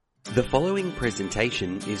The following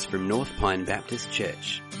presentation is from North Pine Baptist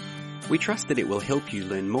Church. We trust that it will help you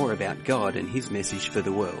learn more about God and His message for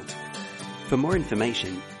the world. For more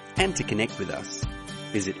information and to connect with us,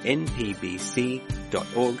 visit npbc.org.au.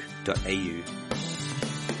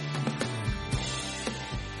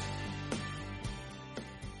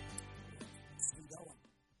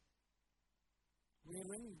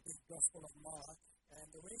 We're in the Gospel of Mark, and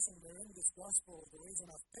the reason we're in this Gospel, the reason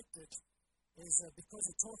I've picked it, is because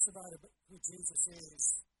it talks about who Jesus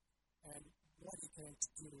is and what He came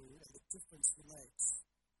to do and the difference He makes.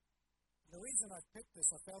 The reason I picked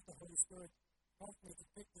this, I felt the Holy Spirit prompt me to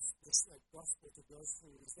pick this Gospel to go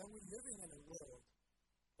through, is that we're living in a world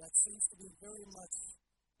that seems to be very much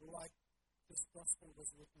like this Gospel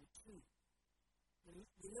was written to.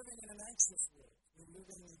 We're living in an anxious world. We're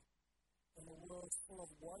living in a world full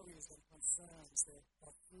of worries and concerns. There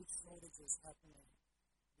are food shortages happening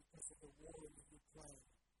because of the war in the Ukraine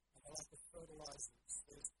and the lack of fertilizers.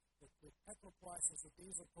 The petrol prices, the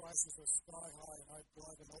diesel prices are sky high, and I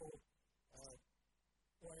drive an old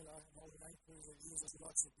boiler, an old Land Cruiser uses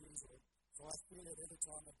lots of diesel, so I feel it every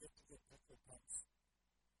time I get to the petrol pumps.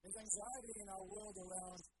 There's anxiety in our world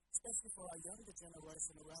around, especially for our younger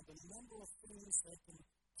generation, around the number of things they can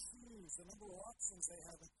choose, the number of options they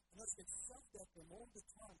have, and those get shoved at them all the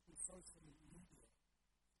time through social media.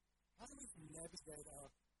 How do we navigate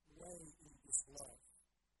our way in this life?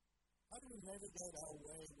 How do we navigate our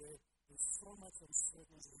way where there's so much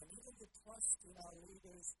uncertainty, and even the trust in our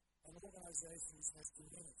leaders and organizations has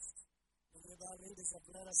diminished? Many of our leaders have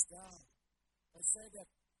let us down. They say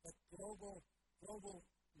that global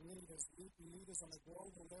leaders on a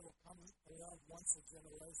global level come around once a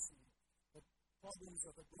generation. The problems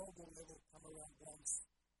of the global level come around once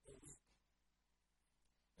a week.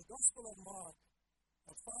 The Gospel of Mark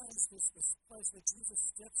finds this place where Jesus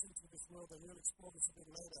steps into this world, and we'll explore this a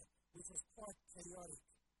bit later, which was quite chaotic,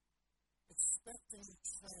 expecting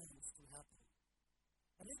change to happen.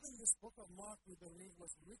 And even this book of Mark, we believe,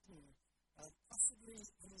 was written possibly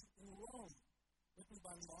in Rome. Written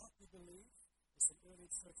by Mark, we believe. There's some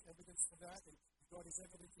early church evidence for that, and he's got his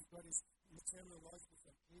evidence, he's got his material largely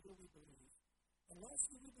from Peter, we believe. And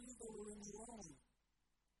lastly, we believe they were in Rome,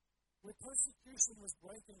 where persecution was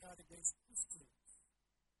breaking out against Christians.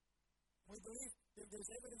 We believe that there's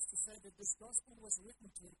evidence to say that this gospel was written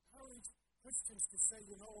to encourage Christians to say,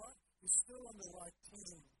 you know what, you're still on the right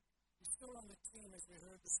team. You're still on the team, as we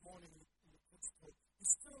heard this morning in the Church talk.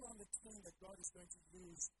 You're still on the team that God is going to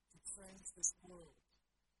use to change this world.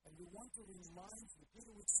 And we want to remind you,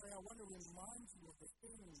 Peter would say, I want to remind you of the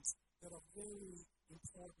things that are very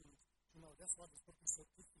important. You know, that's why this book is so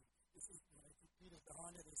different. This is, Peter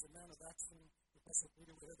behind it is a man of action. Professor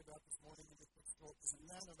Peter we heard about this morning in the Church talk is a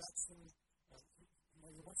man of action.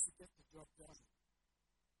 He wants to get the job done.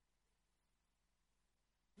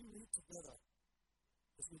 We read together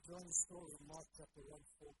as we join the story in Mark chapter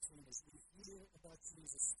 1:14, as we hear about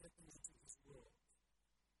Jesus stepping into His world.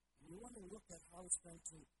 And we want to look at how it's going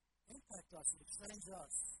to impact us and change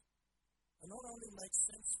us, and not only make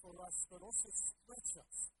sense for us, but also stretch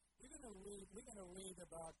us. We're going to read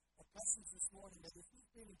about a passage this morning that if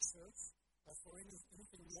you've been in church for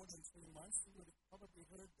anything more than 3 months, you would have probably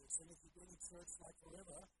heard this. And if you've been in church like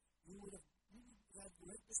forever, you would have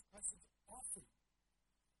read this passage often.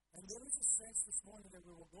 And there is a sense this morning that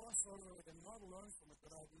we will gloss over it and not learn from it,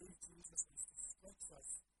 but I believe Jesus is to stretch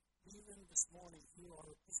us. Even this morning, here on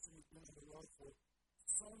a Christian who's been on the road for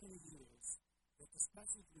so many years, that this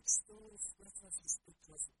passage would still stretch us and speak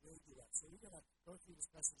to us and really do that. So we're going to go through this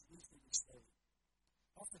passage briefly each day.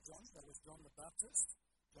 After John, that was John the Baptist.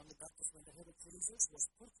 John the Baptist went ahead of Jesus, was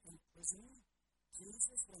put in prison.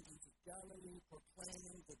 Jesus went into Galilee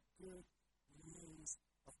proclaiming the good news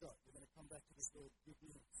of God. We're going to come back to this word, good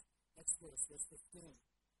news. Next verse, verse 15.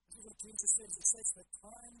 This is what Jesus says. It says, the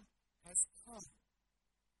time has come.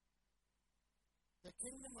 The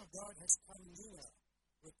kingdom of God has come near.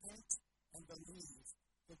 Repent and believe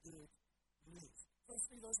the good news.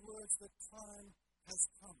 Firstly, those words, the time has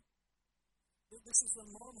come. This is the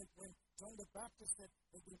moment when John the Baptist had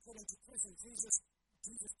been put into prison. Jesus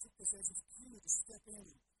took this as his cue to step in.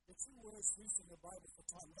 The two words used in the Bible for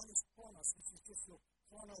time. One is chronos, which is just your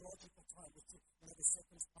chronological time, which is the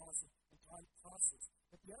seconds pass and time passes.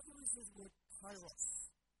 But the other is this word kairos.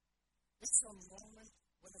 It's a moment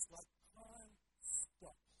when it's like time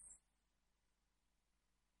stops.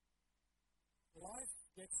 Life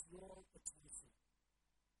gets your attention.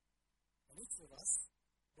 And each of us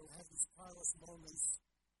will have these kairos moments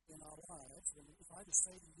in our lives. And if I had to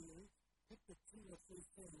say to you, pick the 2 or 3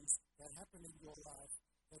 things that happened in your life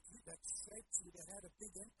that shaped you, that had a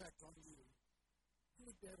big impact on you, you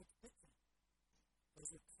would be able to pick them.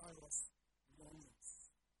 Those are kairos moments.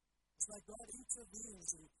 It's like God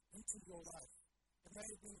intervenes into your life. It may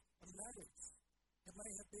have been a marriage. It may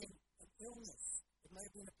have been an illness. It may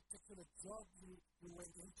have been a particular job you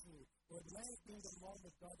went into. Or it may have been the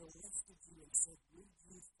moment God arrested you and said, "Will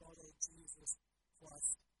you follow Jesus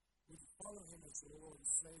Christ? Will you follow him as your Lord and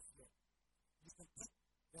Savior?" You can pick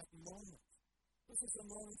that moment. This is the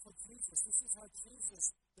moment for Jesus. This is how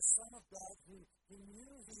Jesus, the Son of God, who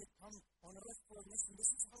knew he had come on earth for a mission,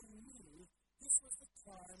 this is how he knew this was the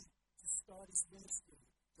time to start his ministry.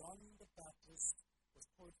 John the Baptist was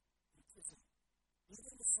put in prison.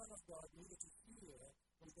 Even the Son of God needed to hear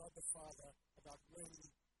from God the Father about when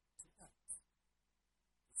to act.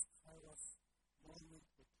 This kairos moment,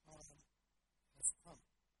 the time has come.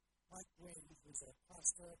 Mike Gwynn, who's a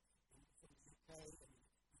pastor from the UK, and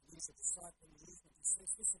he's a disciple in movement, he says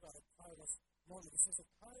this about a kairos moment. He says a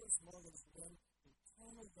kairos moment is when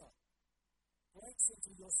eternal God breaks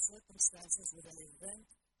into your circumstances with an event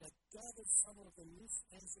that gathers some of the loose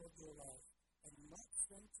ends of your life and knocks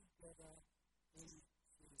them together in his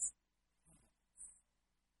hands.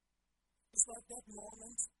 It's like that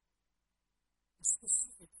moment is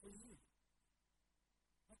specific for you.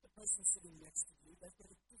 Not the person sitting next to you. They've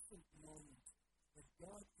got a different moment when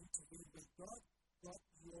God intervened, when God got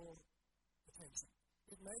your attention.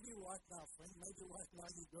 It may be right now, friend. Maybe right now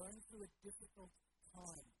you're going through a difficult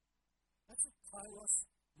time. That's a kairos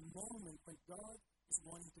moment when God is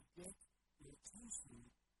wanting to get your attention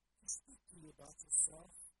to speak to you about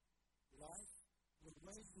yourself, life, the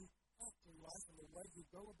way you act in life, and the way you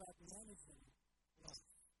go about managing life.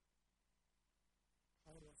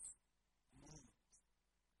 Kairos moment.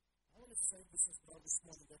 I want to say this as well this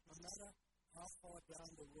morning, that no matter how far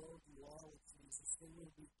down the road you are with Jesus, there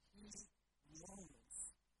will be key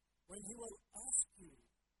moments when he will ask you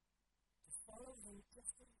to follow him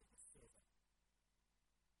just a little bit further.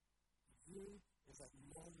 You is that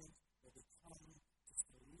moment where they come just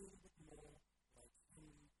a little bit more like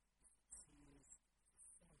him, choose to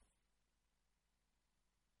follow.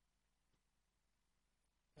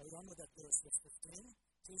 Carry on with that verse 15.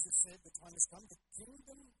 Jesus said, "The time has come, the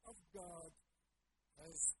kingdom of God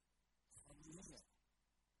has come near."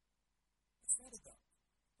 What's that about?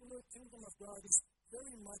 The word kingdom of God is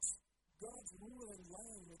very much God's rule and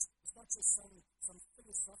reign. It's not just some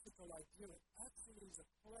philosophical idea. It actually is a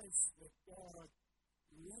place where God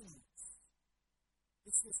reigns.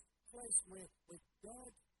 It's this place where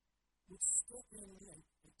God would step in and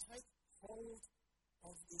take hold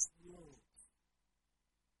of this world.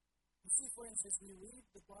 You see, friends, as we read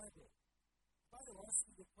the Bible, try to ask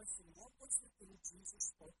you the question, what was the thing Jesus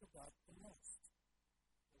spoke about the most?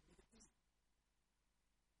 What would it be?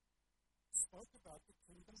 He spoke about the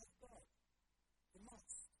kingdom of God the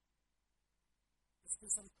most. Let's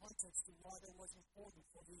give some context to why that was important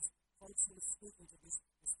for these folks who were speaking to this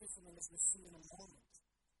fishermen, as we see in a moment.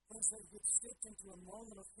 Friends, they had stepped into a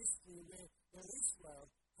moment of history where Israel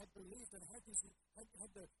had believed and had the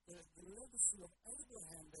legacy of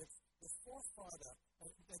Abraham, their forefather,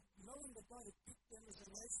 that knowing that God had picked them as a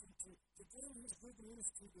nation to bring his good news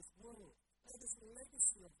to this world. They had this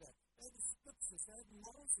legacy of that. They had the scriptures, they had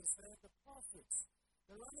Moses, they had the prophets.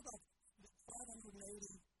 They're around about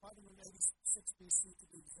 586 BC to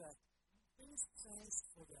be exact. Things changed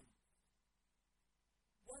for them.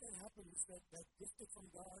 What had happened is that they gifted from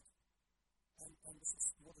God, and this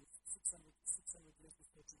is more than 600 years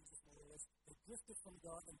before Jesus, more or less. They gifted from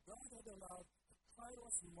God, and God had allowed a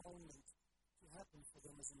kairos moment to happen for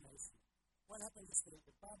them as a nation. What happened is that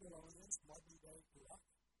the Babylonians, modern day Iraq,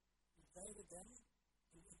 invaded them,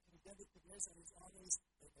 and Nebuchadnezzar and his armies,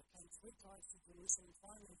 they came 3 times to Jerusalem.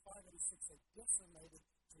 Finally, in 586, they decimated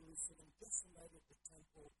Jerusalem, decimated the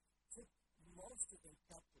temple, took most of them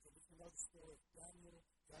captive. And if you know the story of Daniel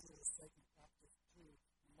was taken captive to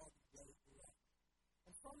modern day Iraq.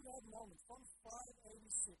 And from that moment, from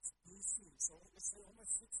 586 BC, so let's say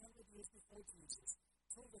almost 600 years before Jesus,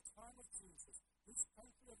 till the time of Jesus, this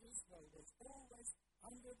country of Israel was always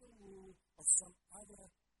under the rule of some other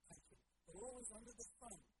country. They were always under the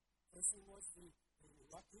thumb. First it was the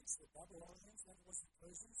Iraqis, the Babylonians, then it was the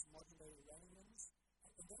Persians, modern day Iranians,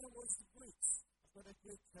 and then it was the Greeks. I've got a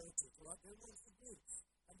Greek heritage, right? Then it was the Greeks,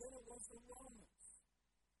 and then it was the Romans.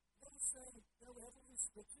 They were saying, we have all these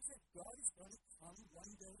scriptures that God is going to come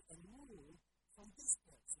one day and rule from this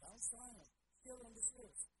place, Mount Sinai, here on this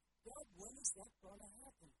earth. God, when is that going to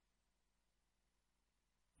happen?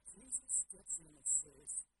 Jesus steps in and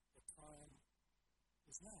says, the time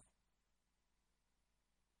is now.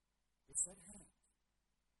 It's at hand.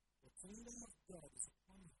 The kingdom of God is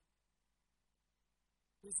upon you.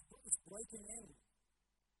 It's breaking in.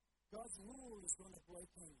 God's rule is going to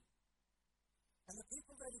break in. And the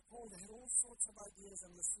people that he called had all sorts of ideas,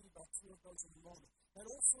 and we'll see about two of those in a moment. They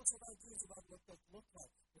had all sorts of ideas about what that looked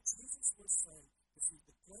like. But Jesus was saying, this is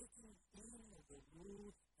the breaking in of the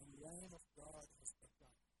rule and reign of God has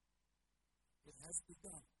begun. It has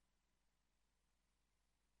begun.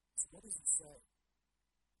 So what does he say?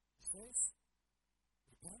 He says,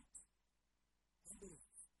 repent and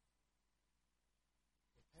believe.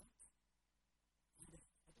 Repent and believe.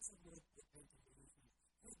 What does that word repent and believe mean?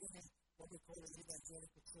 Again, what we call an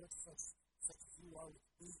evangelical church, such as you are,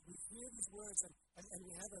 we hear these words and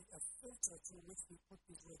we have a filter through which we put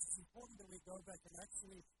these words. It's important that we go back and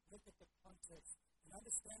actually look at the context and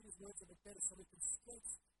understand these words a bit better so we can sketch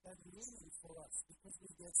that meaning for us, because we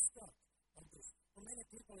get stuck on this. For many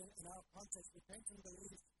people in our context, repent and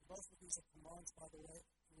believe, both of these are commands, by the way.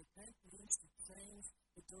 To repent means to change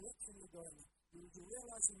the direction you're going in. You're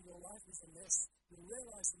realizing your life is a mess. You're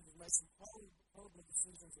realizing you've made some horrible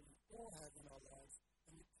decisions, and we all have in our lives.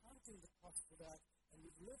 And you're counting the cost for that, and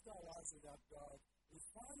we've lived our lives without God. We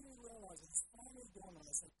finally realize, it's finally dawned on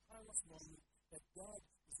us, a Kairos moment, that God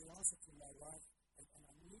is the answer to my life, and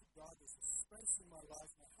I need God. There's a space in my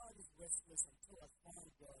life. My heart is restless until I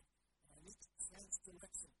find God. And I need to change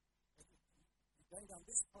direction. You go down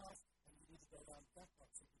this path, and you need to go down that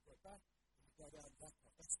path. So you go back, and you go down that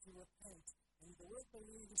path. That's to repent. And the word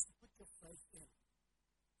believe is to put your faith in.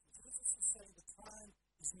 So Jesus is saying the time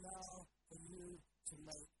is now for you to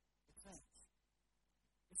make the change.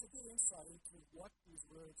 It's a good insight into what these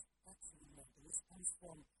words actually meant. And this comes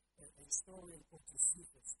from a historian called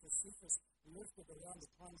Josephus. Josephus lived at around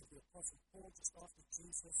the time of the Apostle Paul, just after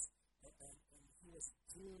Jesus. And he was a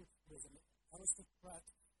Jew, he was an aristocrat,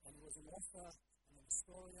 and he was an author and an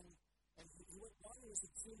historian. And while he was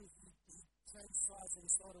a Jew, he changed sides and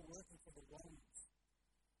he started working for the Romans.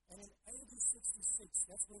 And in AD 66,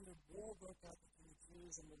 that's when the war broke out between the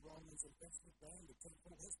Jews and the Romans, and eventually the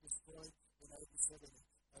temple was destroyed in AD 70.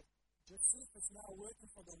 Josephus, now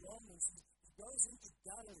working for the Romans, he goes into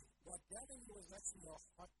Galilee. What Galilee was actually a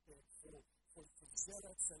hotbed for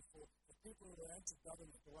zealots and for people who were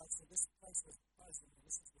anti-government. Right? So this place was present, and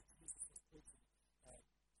this is what Jesus was preaching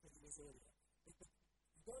 20 years earlier.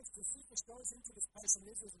 Josephus goes into this place, and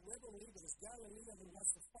there's this rebel leader, this Galilean who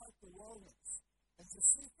wants to fight the Romans. And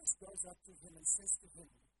Josephus goes up to him and says to him,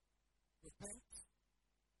 repent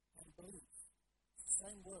and believe.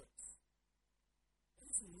 Same words. What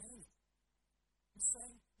does he mean? He's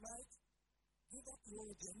saying, mate, give up your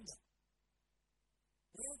agenda.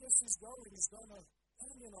 Where this is going to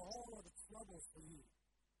end in a whole lot of trouble for you.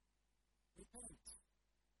 Repent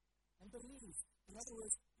and believe. In other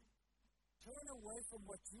words, turn away from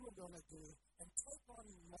what you are going to do and take on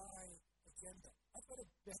my agenda. I've got a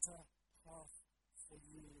better path for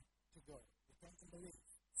you to go. Repent and believe.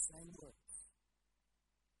 Same words.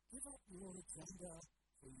 Give up your agenda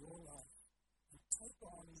for your life and take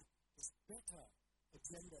on this better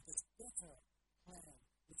agenda, this better plan,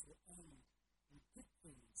 which will end in good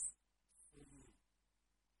things for you.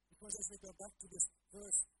 Because as we go back to this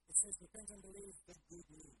verse, it says, repent and believe the good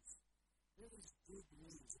news. There is good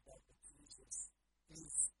news about what Jesus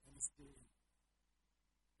is and is doing.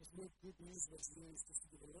 This word good news was used, just to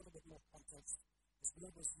give a little bit more context, this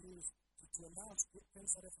word was used to announce good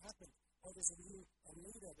things that have happened. Oh, there's a new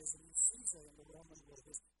leader, there's a new Caesar in the Roman world.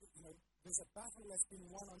 There's a battle that's been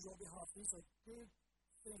won on your behalf. These are good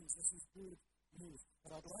things. This is good news.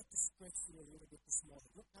 But I'd like to stretch you a little bit this morning.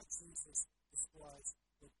 Look how Jesus describes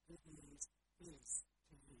what good news is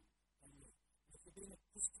to you and me. If you've been a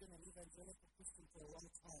Christian, an evangelical Christian for a long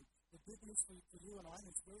time, the good news for you and I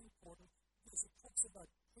is very important because it talks about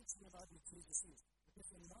preaching about who Jesus is. But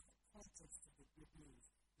there's another context to the good news,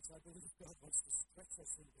 which I believe God wants to stretch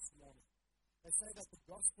us in this morning. They say that the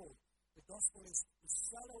gospel is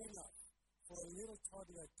shallow enough for a little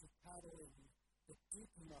toddler to paddle in, but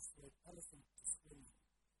deep enough for an elephant to swim in.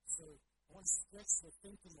 So I want to stretch the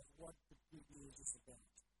thinking of what the good news is about.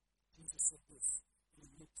 Jesus said this in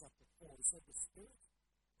Luke chapter 4. He said, the Spirit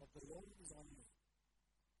of the Lord is on me,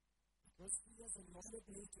 because he has anointed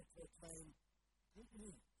me to proclaim good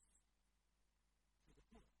news to the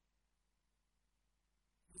poor.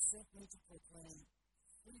 He sent me to proclaim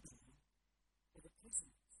freedom for the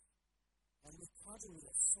prisoners and recovery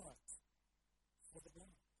of sight for the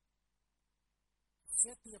blind. To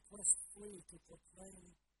set the oppressed free, to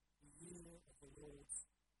proclaim the year of the Lord's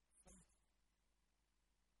favor.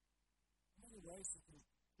 Many ways you can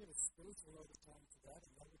get a spiritual overtone to that,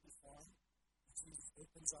 and that would be fine. Jesus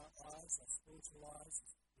opens our eyes, our spiritual eyes.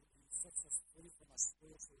 He sets us free from our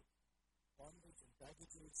spiritual bondage and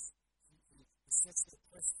baggages. He sets the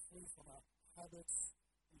oppressed free from our habits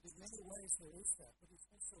In many ways there is that, but it's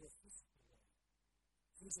also a physical way.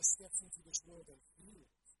 Jesus steps into this world and heals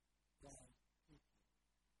blind people.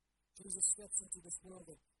 Jesus steps into this world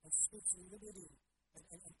and speaks liberty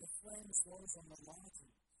and proclaims those on the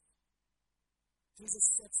mountains. Jesus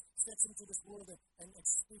steps into this world and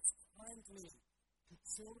speaks kindly to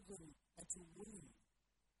children and to women.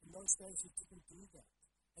 In those days he didn't do that.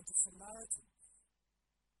 And to Samaritans,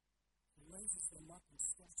 he raises them up in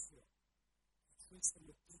stature. He treats them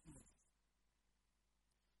with dignity.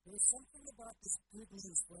 There is something about this good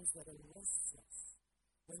news, friends, that arrests us.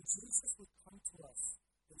 When Jesus would come to us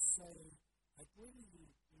and say, I bring you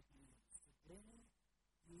good news, to bring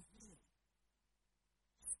you healing,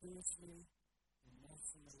 spiritually,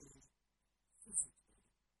 emotionally, physically,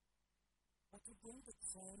 but to bring the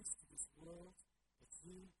change to this world that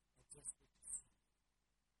you are desperate to see.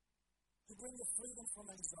 To bring the freedom from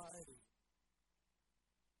anxiety,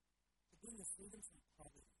 to bring the freedom from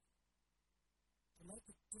poverty, to make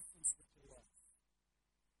a difference with your life,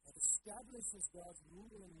 that establishes God's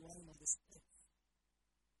rule and reign on this earth.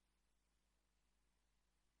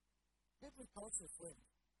 Every culture, friend,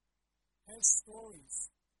 has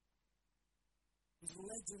stories, with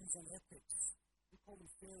legends and epics. We call them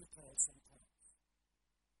fairy tales sometimes.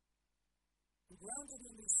 And grounded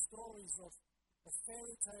in these stories of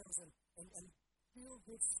fairy tales and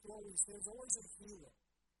feel-good stories, there's always a hero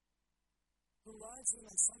who rides in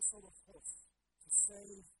on some sort of horse to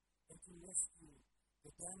save and to rescue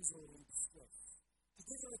the damsel in distress, to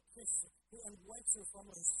give her a kiss and wake her from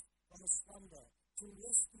her slumber, to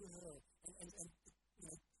rescue her and to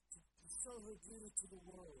show her duty to the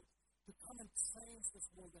world, to come and change this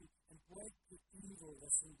world and break the evil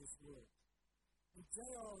that's in this world. And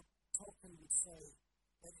J.R. Tolkien would say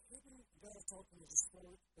that J.R. Tolkien was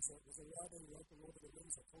a writer who wrote The Lord of the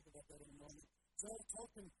Rings. I'll talk about that in a moment. J.R.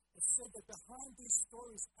 Tolkien has said that behind these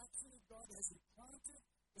stories, actually God has implanted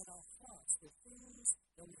in our hearts the things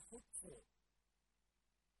that we hope for.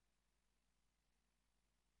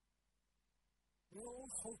 We're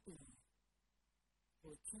all hoping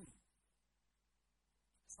for a king to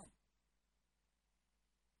come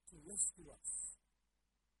to rescue us.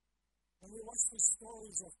 When we watch these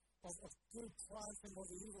stories of good triumphing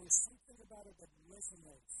over evil, there's something about it that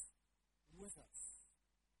resonates with us.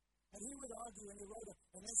 And he would argue, and he wrote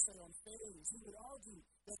an essay on fairies, he would argue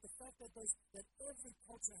that the fact that every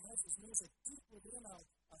culture has this means that deep within our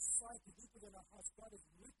psyche, deep within our hearts, God has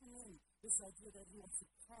written in this idea that he wants to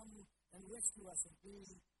come and rescue us and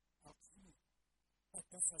be our king.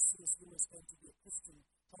 That's how C.S. Lewis came to be a Christian.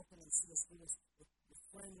 Tolkien and C.S. Lewis were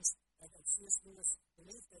friends, and C.S. Lewis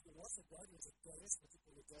believed that there was a God. He was a deist,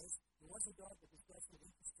 particularly a deist. There was a God, but his God was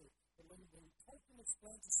interested. But when Tolkien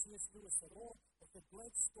explained to C.S. Lewis that all of the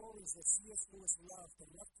great stories that C.S. Lewis loved and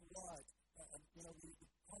loved to write, the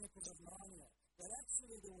Chronicles of Narnia, that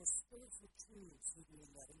actually there were spiritual truths hidden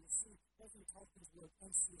in that. And you see, both in Tolkien's work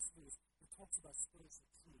and C.S. Lewis, he talks about spiritual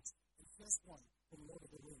truths. And first one, the Lord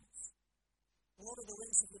of the Rings. The Lord of the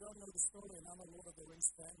Rings, if you don't know the story, and I'm a Lord of the Rings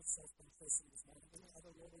fan, self-confessing this morning. Any other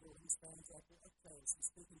Lord of the Rings fans out there? Okay, so I'm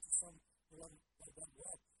speaking to some who haven't done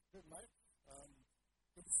well. Good, mate.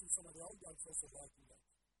 Good to see some of the old guys also liking that.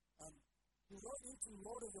 He wrote into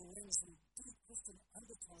Lord of the Rings some deep Christian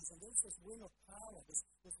undertones, and there's this ring of power, this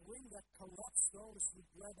ring that corrupts those who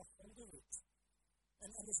grab a hold of it. And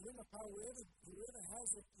this ring of power, whoever has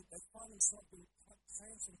it, they find themselves being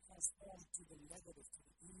changed and transformed to the negative, to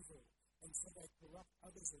the evil. And so they corrupt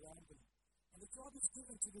others around them. And the job is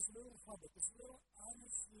given to this little hobbit, this little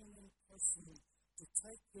unassuming person, to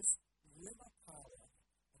take this ring of power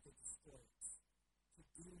and to destroy it, to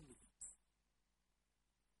deal with it.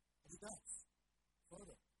 And he does,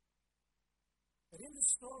 further. But in the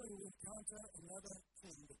story, we encounter another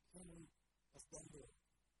king, the king of Gondor.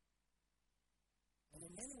 And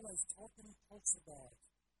in many ways, Tolkien talks about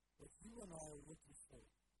what you and I are looking for.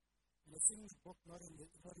 And it's in his book, not in the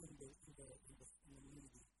movie.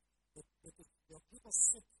 But there are people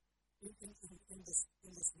sick in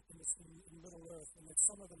Middle Earth, and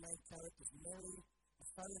some of the main characters, Merry,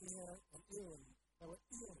 Faramir, and Eowyn, they were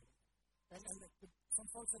ill. And some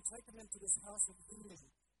folks had taken them to this house of healing.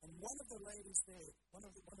 And one of the ladies there, one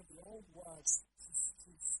of the old wives,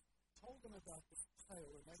 she's told them about this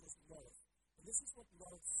tale. Her name was Lilith. And this is what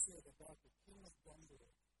Lilith said about the king of Gondor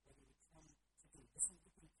that he would come to do. Listen,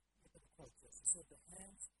 look at the quote there. She said, the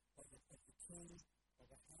hands of the king are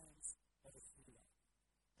the hands of a healer.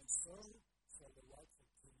 And so shall the rightful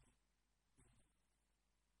king be made.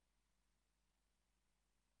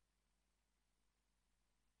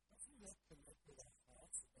 Doesn't that connect with our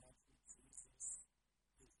hearts about who Jesus is?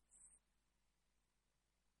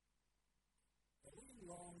 That we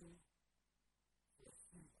long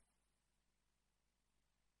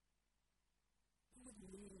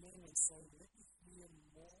and saying, let me hear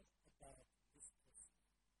more about this person.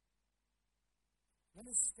 Let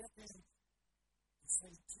me step in and say,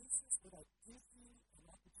 Jesus, would I give you an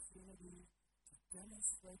opportunity to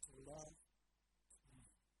demonstrate love to me?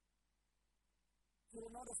 If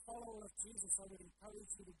you're not a follower of Jesus, I would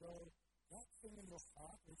encourage you to go, that thing in your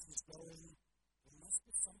heart which is going, there must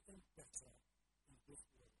be something better in this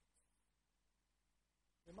world.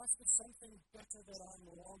 There must be something better that I'm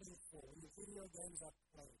longing for in the video games I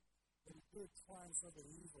play, when good triumphs over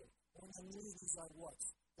evil, or in the movies I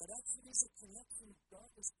watch. That actually is a connection God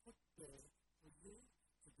has put there for you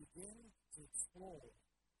to begin to explore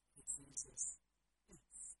who Jesus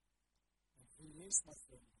is. And He is, my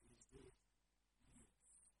friend, He is good.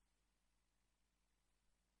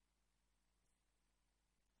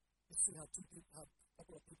 Let's see how a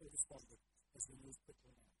couple of people responded as we move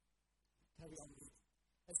quickly now. Carry on reading.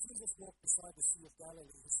 As Jesus walked beside the Sea of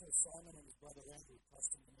Galilee, He saw Simon and his brother Andrew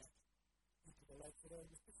casting the net into the lake, for they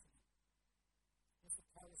were fishermen. There's the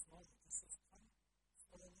Kairos moment. He says, come,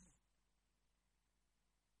 follow me.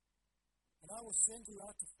 And I will send you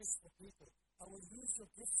out to fish for people. I will use your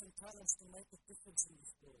gifts and talents to make a difference in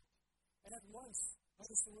this world. And at once,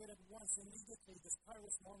 notice the word at once, immediately, this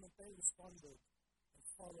Kairos moment, they responded and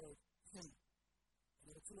followed Him. And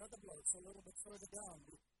there were two other blokes a little bit further down.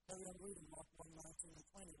 We carry on reading Mark 1:19 and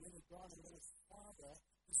 20. When He gone and met His Father,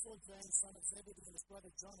 He saw James, son of Zebedee, and his brother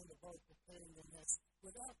John in the boat preparing their nets.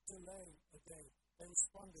 Without delay again, they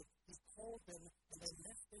responded. He called them, and they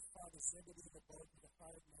left their father Zebedee in the boat with the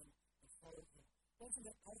hired men and followed Him. Don't you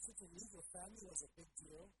know, culture to leave your family was a big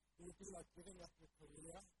deal? It would be like giving up your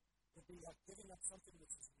career. It would be like giving up something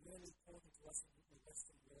which is really important to us in the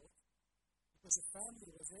Western world. Because your family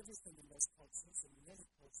was everything in those cultures and many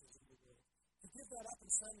cultures in the world. To give that up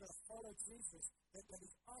and say, I'm going to follow Jesus, that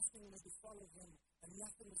is asking me to follow Him, and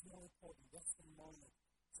nothing is more important. That's the moment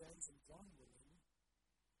James and John were in.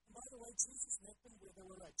 And by the way, Jesus met them where they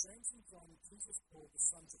were at. James and John, Jesus called the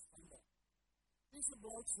sons of thunder. These are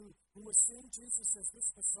blokes who were seeing Jesus as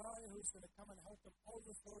this Messiah who's going to come and help them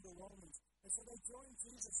overthrow the Romans. And so they joined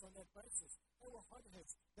Jesus on that basis. They were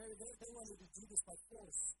hotheads. They wanted to do this by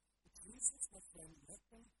force. But Jesus, my friend, met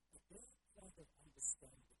them at their point of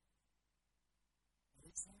understanding. And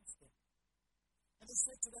He changed them. And He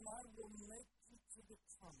said to them, I will make you to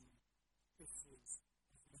become fishers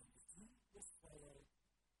of men. If you will follow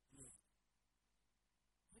me.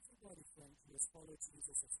 Everybody, friend, who has followed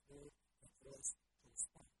Jesus has heard that voice to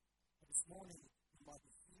respond. And this morning, you might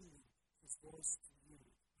be feeling His voice to you.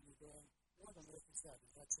 And you're going, what on earth is that?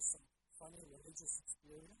 Is that just some funny religious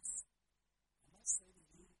experience? I might say to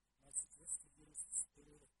you, I suggest to you, is the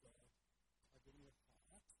Spirit of God tugging your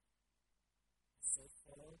heart. And say,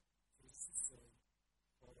 follow Jesus, say,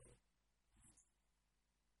 follow me.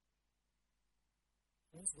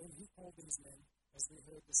 Friends, when He called these men, as we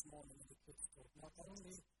heard this morning in the kids' talk, not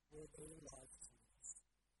only were their lives changed,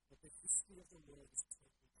 but the history of the world is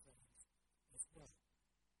totally changed as well.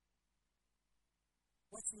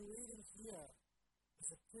 What you're reading here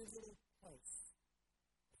is a pivotal place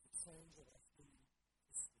of the change of our human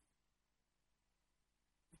history.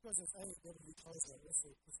 Because as A.W. Tozer,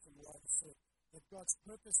 also a Christian writer, said, that God's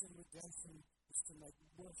purpose in redemption is to make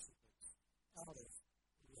worshippers out of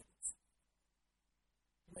rebels.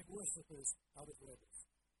 To make worshippers out of rebels.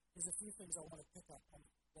 There's a few things I want to pick up on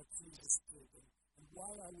what Jesus did and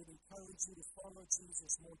why I would encourage you to follow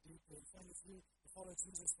Jesus more deeply. And friend, if you follow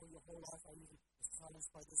Jesus for your whole life, I even was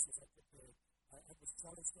challenged by this as I prepared. I was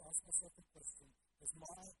challenged to ask myself the question, is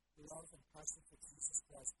my love and passion for Jesus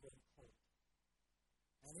Christ burn cold?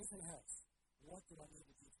 And if it has, what do I need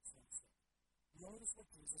to do to change that? Notice what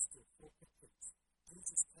Jesus did. 4 pictures.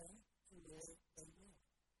 Jesus came to where they were.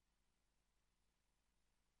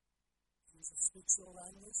 Jesus speaks your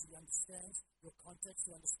language. He understands your context.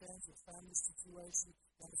 He understands your family situation.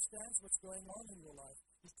 He understands what's going on in your life.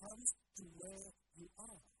 He comes to where you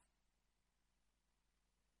are.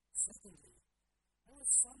 Secondly, I was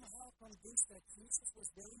somehow convinced that Jesus was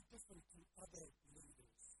very different to other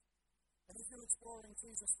leaders. And if you're exploring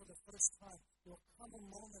Jesus for the first time, there will come a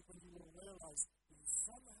moment when you will realize that He's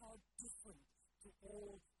somehow different to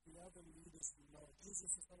all the other leaders you know. Jesus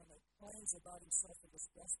is going to make claims about Himself in this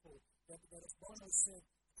gospel that as Bono said,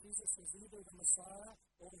 Jesus was either the Messiah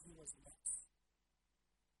or He was not.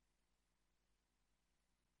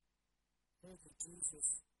 Thirdly,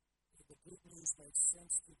 Jesus, the good news made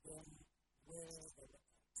sense to them where they were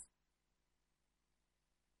at.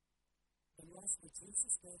 And lastly,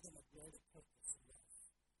 Jesus gave them a greater purpose in life.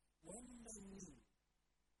 When they knew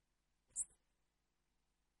what's there.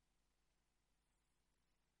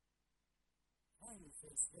 Finally,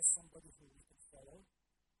 there's somebody who we can follow.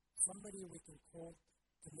 somebody we can call,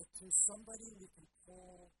 connect to, somebody we can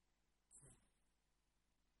call friend.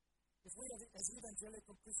 If we as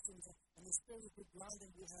evangelical Christians, and this very good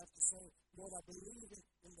grounding we have to say, Lord, I believe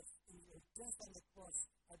in your death on the cross,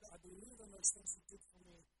 I believe in those things you did for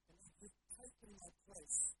me, and if you've taken my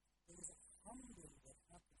place, there is a humbling that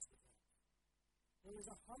happens with that. There is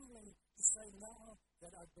a humbling to say now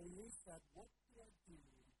that I believe that what you are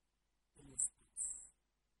doing in this place.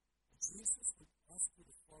 And Jesus would ask you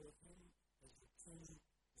to follow him as your king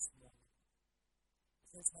this morning.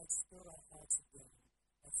 This might stir our hearts again,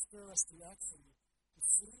 and stir us to action to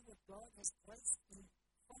see what God has placed in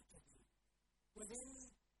front of you, within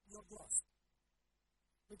your grasp.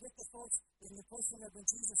 Forget the thoughts in the question that when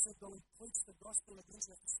Jesus said, go and preach the gospel against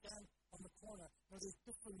you, have to stand on the corner. No, there's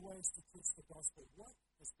different ways to preach the gospel. What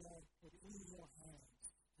has God put in your hands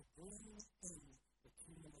to bring in the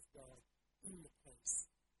kingdom of God in the place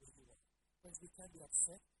where you are? Friends, we can be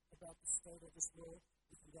upset about the state of this world.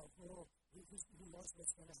 We can go, oh, who knows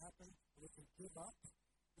what's going to happen? We can give up.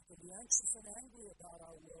 We can be anxious and angry about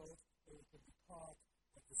our world, or we can be part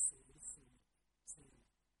of the solution to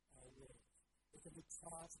our world. We can be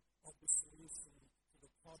part of the solution to the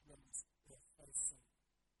problems we are facing.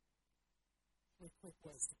 Three quick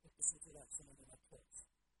ways to put this into action and then I close.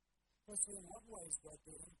 Firstly, in what way is God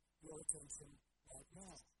getting your attention right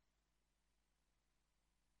now?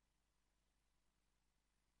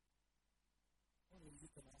 Only you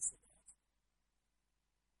can answer that.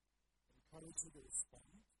 I encourage you to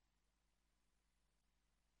respond.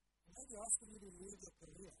 And maybe asking you to leave your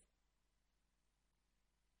career.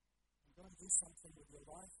 Go and do something with your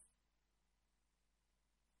life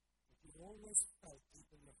that you've always felt deep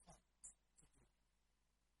in your heart to do.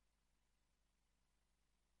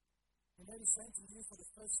 You may be saying to you for the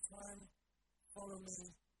first time, follow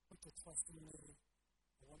me, put your trust in me,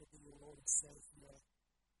 I want to be your Lord and Savior.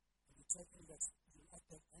 And you're taking that, you're at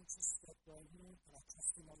that anxious step going, can I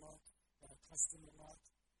trust him or not? Can I trust him or not?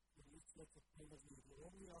 You reflect the point of view. You're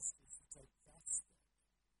only asking to take that step.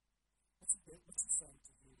 What's he saying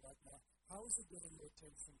to you right now? How is it getting your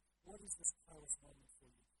attention? What is this Kairos moment for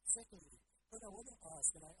you? Secondly, what I want to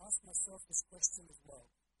ask, and I ask myself this question as well,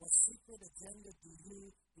 what secret agenda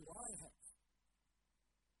do I have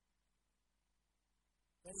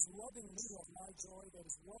that is robbing me of my joy, that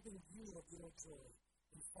is robbing you of your joy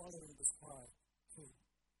in following this high King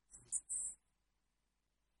Jesus?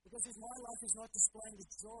 Because if my life is not displaying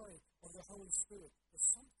the joy of the Holy Spirit, there's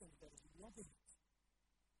something that is robbing it.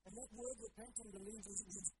 And that word repenting believes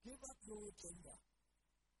means give up your agenda.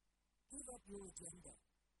 Give up your agenda.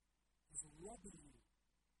 It's robbing you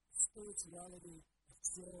of spirituality, of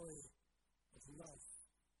joy, of life.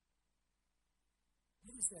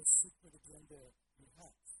 What is that secret agenda you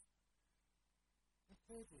have? And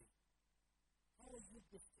thirdly, how are you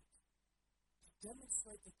gifted to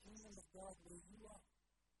demonstrate the kingdom of God where you are?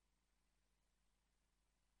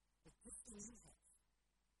 The gifting you have.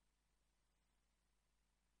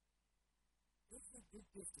 Every good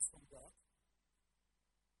gift is from God.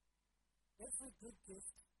 Every good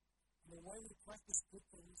gift, and the way we practice good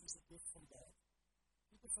things is a gift from God.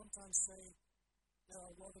 People sometimes say,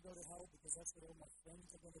 I'd rather go to hell because that's what all my friends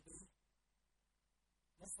are going to be.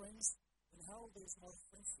 My friends, in hell there's no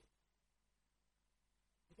friendship.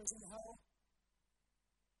 Because in hell,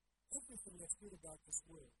 everything that's good about this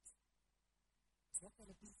world is not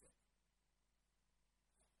going to be there.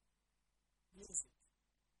 Music,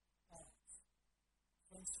 art,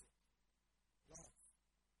 friendship, love,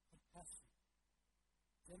 compassion,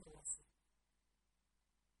 generosity.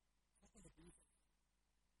 It's not going to be there.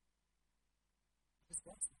 Because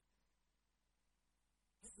God's not.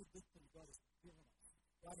 Every good thing God has given us.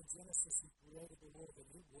 God in Genesis, He created the world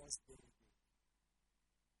and it was very good.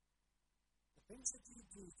 The things that you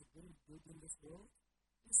do to bring good in this world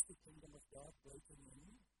is the kingdom of God breaking in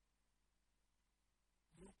you.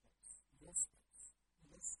 Your place, your space,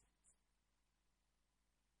 your space.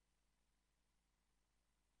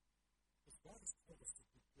 God has told us to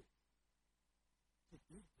be good, to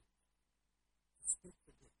do good, to speak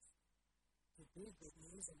the good, to do good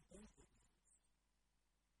news and bring good news.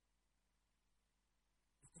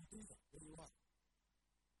 You can do that where you are.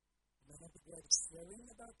 You may not be great at sharing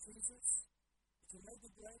about Jesus, but you may be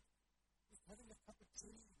great with having a cup of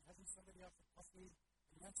tea and having somebody out for coffee,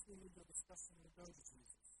 and that's really your discussion will go to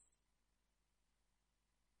Jesus.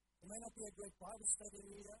 You may not be a great Bible study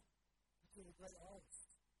leader, but you're a great artist.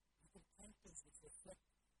 Paintings which reflect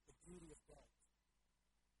the beauty of God.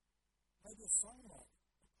 Maybe a songwriter,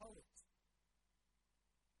 a poet.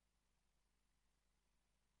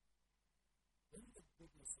 Bring the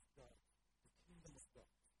goodness of God, the kingdom of God,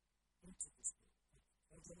 into this world.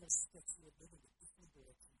 And let us step through a bit of a different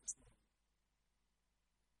direction this morning.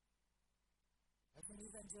 As an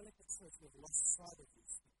evangelical church, we have lost sight of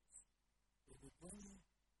these things. But we bring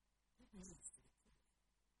good news to the poor,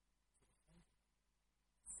 to the hungry,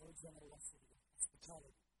 to show generosity and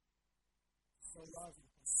hospitality, to show love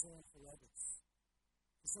and concern for others,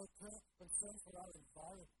 to show concern for our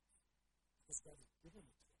environment, because God has given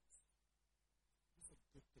it to us. These are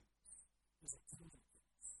good things. These are kingdom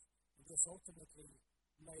things. And this ultimately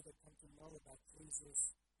made them come to know about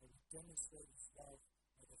Jesus, and we demonstrate His love,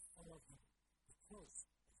 and they follow Him because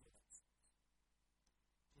of their actions.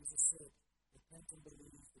 Jesus said, repent and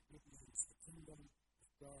believe the good news, the kingdom of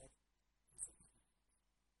God is at hand.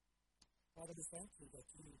 Father, we thank you that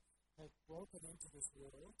you have broken into this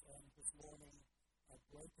world, and this morning have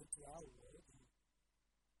broken into our world. And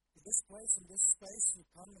in this place, in this space, you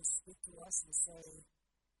come and speak to us and say,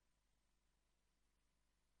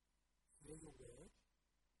 hear your word.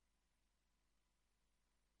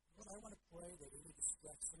 Lord, I want to pray that any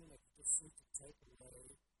distraction that you just seem to take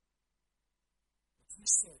away, what you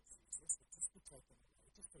said, Jesus, would just be taken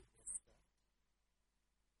away, just erase that.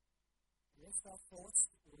 Erase our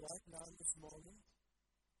thoughts right now this morning,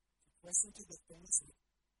 to press into the things that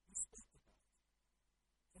you speak about.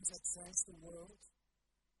 Things that change the world,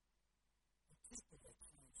 and people that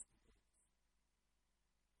change the world.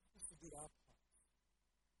 Help us to do our part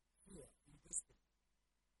here in this world,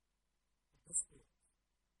 for this world,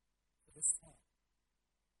 for this time,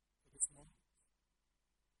 for this moment.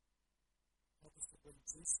 Help us to bring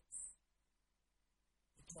Jesus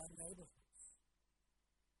into our neighborhoods.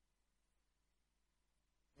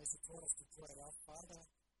 As you taught us to pray, our Father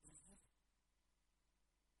in heaven,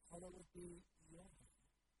 hallowed be your name.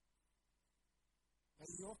 May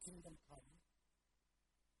your kingdom come.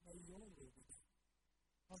 May your will be done.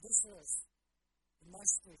 On this earth, in my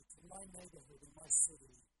street, in my neighborhood, in my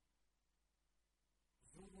city,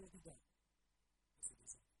 your will be done as it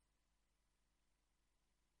is in heaven.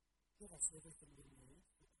 Give us everything we need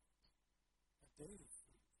for a daily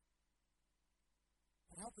food.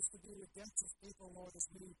 And help us to be redemptive people, Lord, as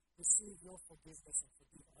we receive your forgiveness and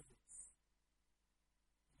forgive others.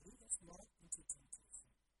 And lead us not into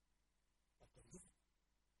temptation, but deliver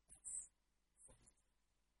us from evil.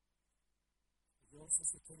 For yours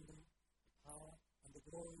is the kingdom, the power, and the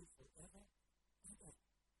glory forever and ever.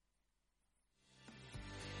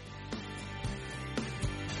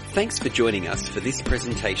 Thanks for joining us for this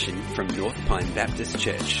presentation from North Pine Baptist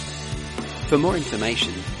Church. For more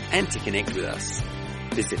information and to connect with us,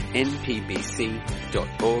 visit npbc.org.au.